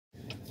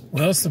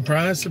Well,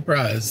 surprise,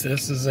 surprise.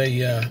 This is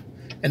an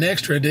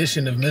extra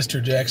edition of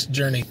Mr. Jack's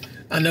Journey.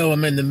 I know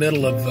I'm in the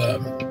middle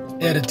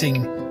of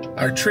editing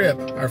our trip,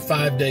 our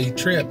 5-day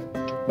trip,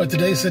 but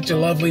today's such a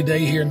lovely day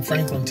here in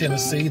Franklin,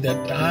 Tennessee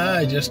that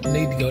I just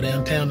need to go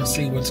downtown and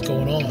see what's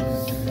going on.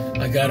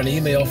 I got an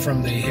email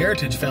from the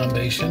Heritage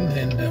Foundation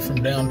and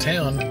from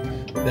downtown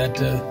that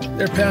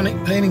they're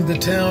painting the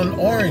town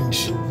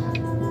orange.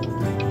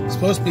 It's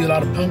supposed to be a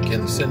lot of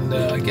pumpkins, and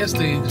I guess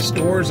the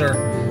stores are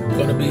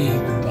going to be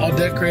all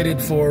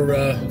decorated for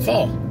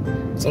fall.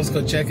 So let's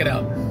go check it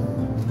out.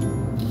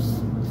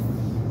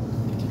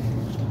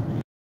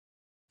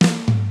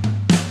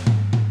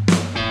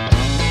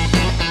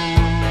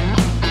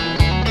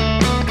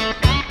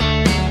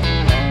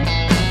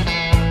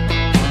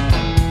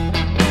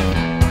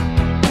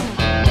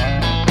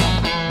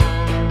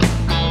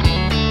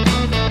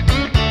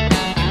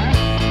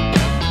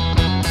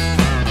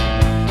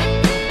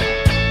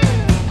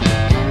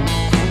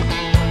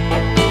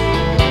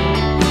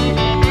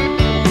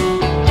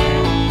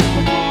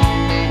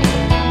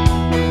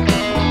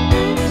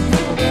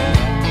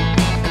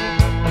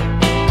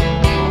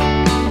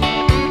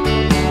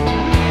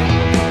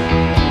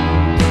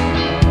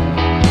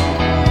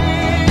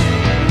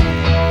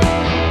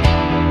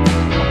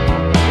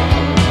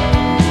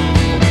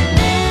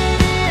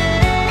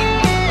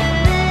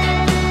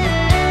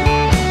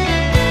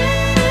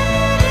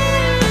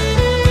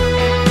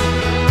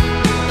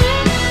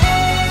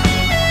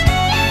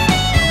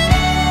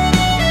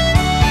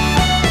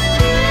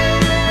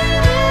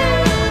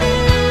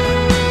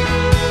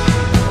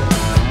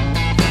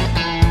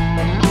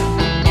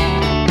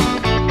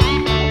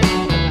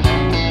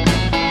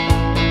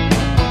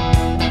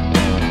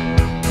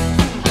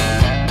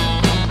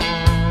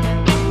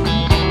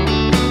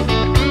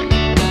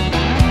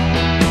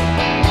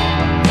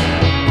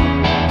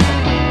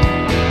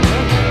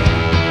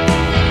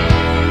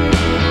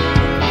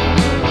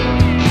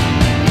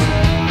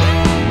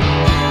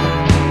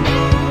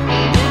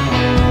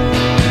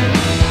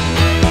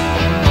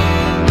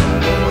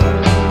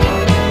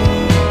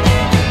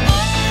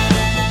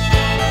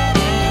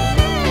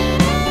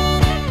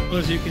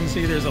 As you can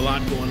see, there's a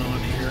lot going on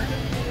here.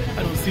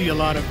 I don't see a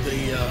lot of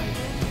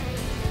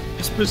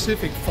the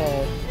specific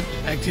fall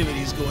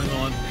activities going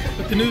on,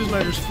 but the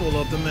newsletter's full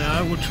of them, and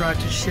I will try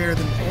to share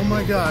them. Oh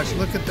my gosh,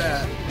 look at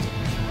that.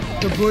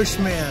 The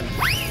Bushman.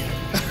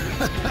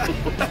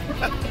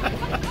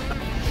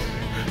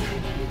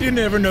 You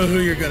never know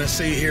who you're going to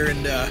see here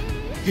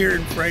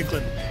in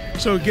Franklin.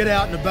 So get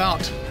out and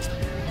about.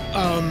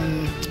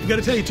 I got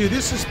to tell you too,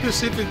 this is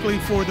specifically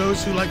for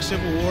those who like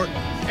Civil War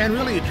and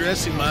really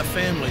addressing my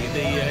family.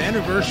 The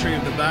anniversary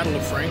of the Battle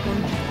of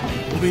Franklin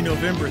will be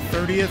November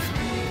 30th,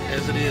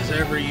 as it is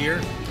every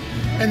year.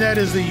 And that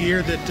is the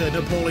year that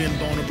Napoleon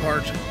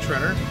Bonaparte,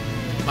 Trenner,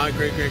 my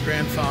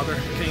great-great-grandfather,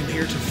 came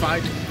here to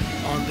fight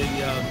on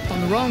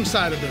the wrong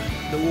side of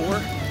the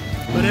war.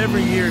 But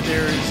every year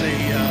there is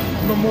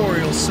a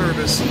memorial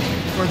service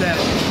for that.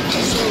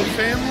 So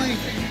family,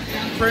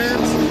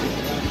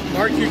 friends,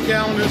 mark your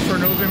calendars for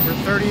November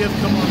 30th.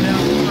 Come on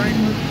down to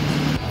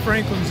Franklin.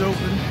 Franklin's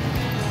open.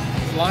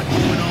 There's a lot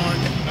going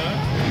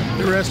on.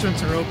 The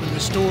restaurants are open. The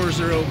stores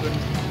are open.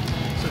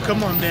 So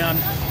come on down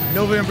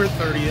November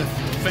 30th,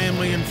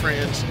 family and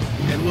friends,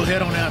 and we'll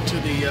head on out to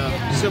the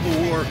Civil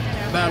War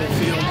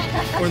battlefield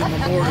for the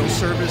memorial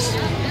service.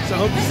 So I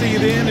hope to see you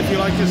then. If you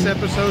like this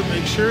episode,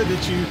 make sure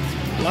that you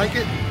like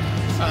it,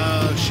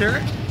 share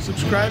it,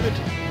 subscribe it.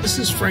 This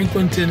is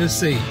Franklin,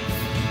 Tennessee.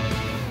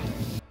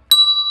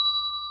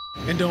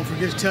 And don't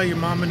forget to tell your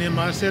mom and them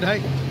I said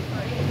hey.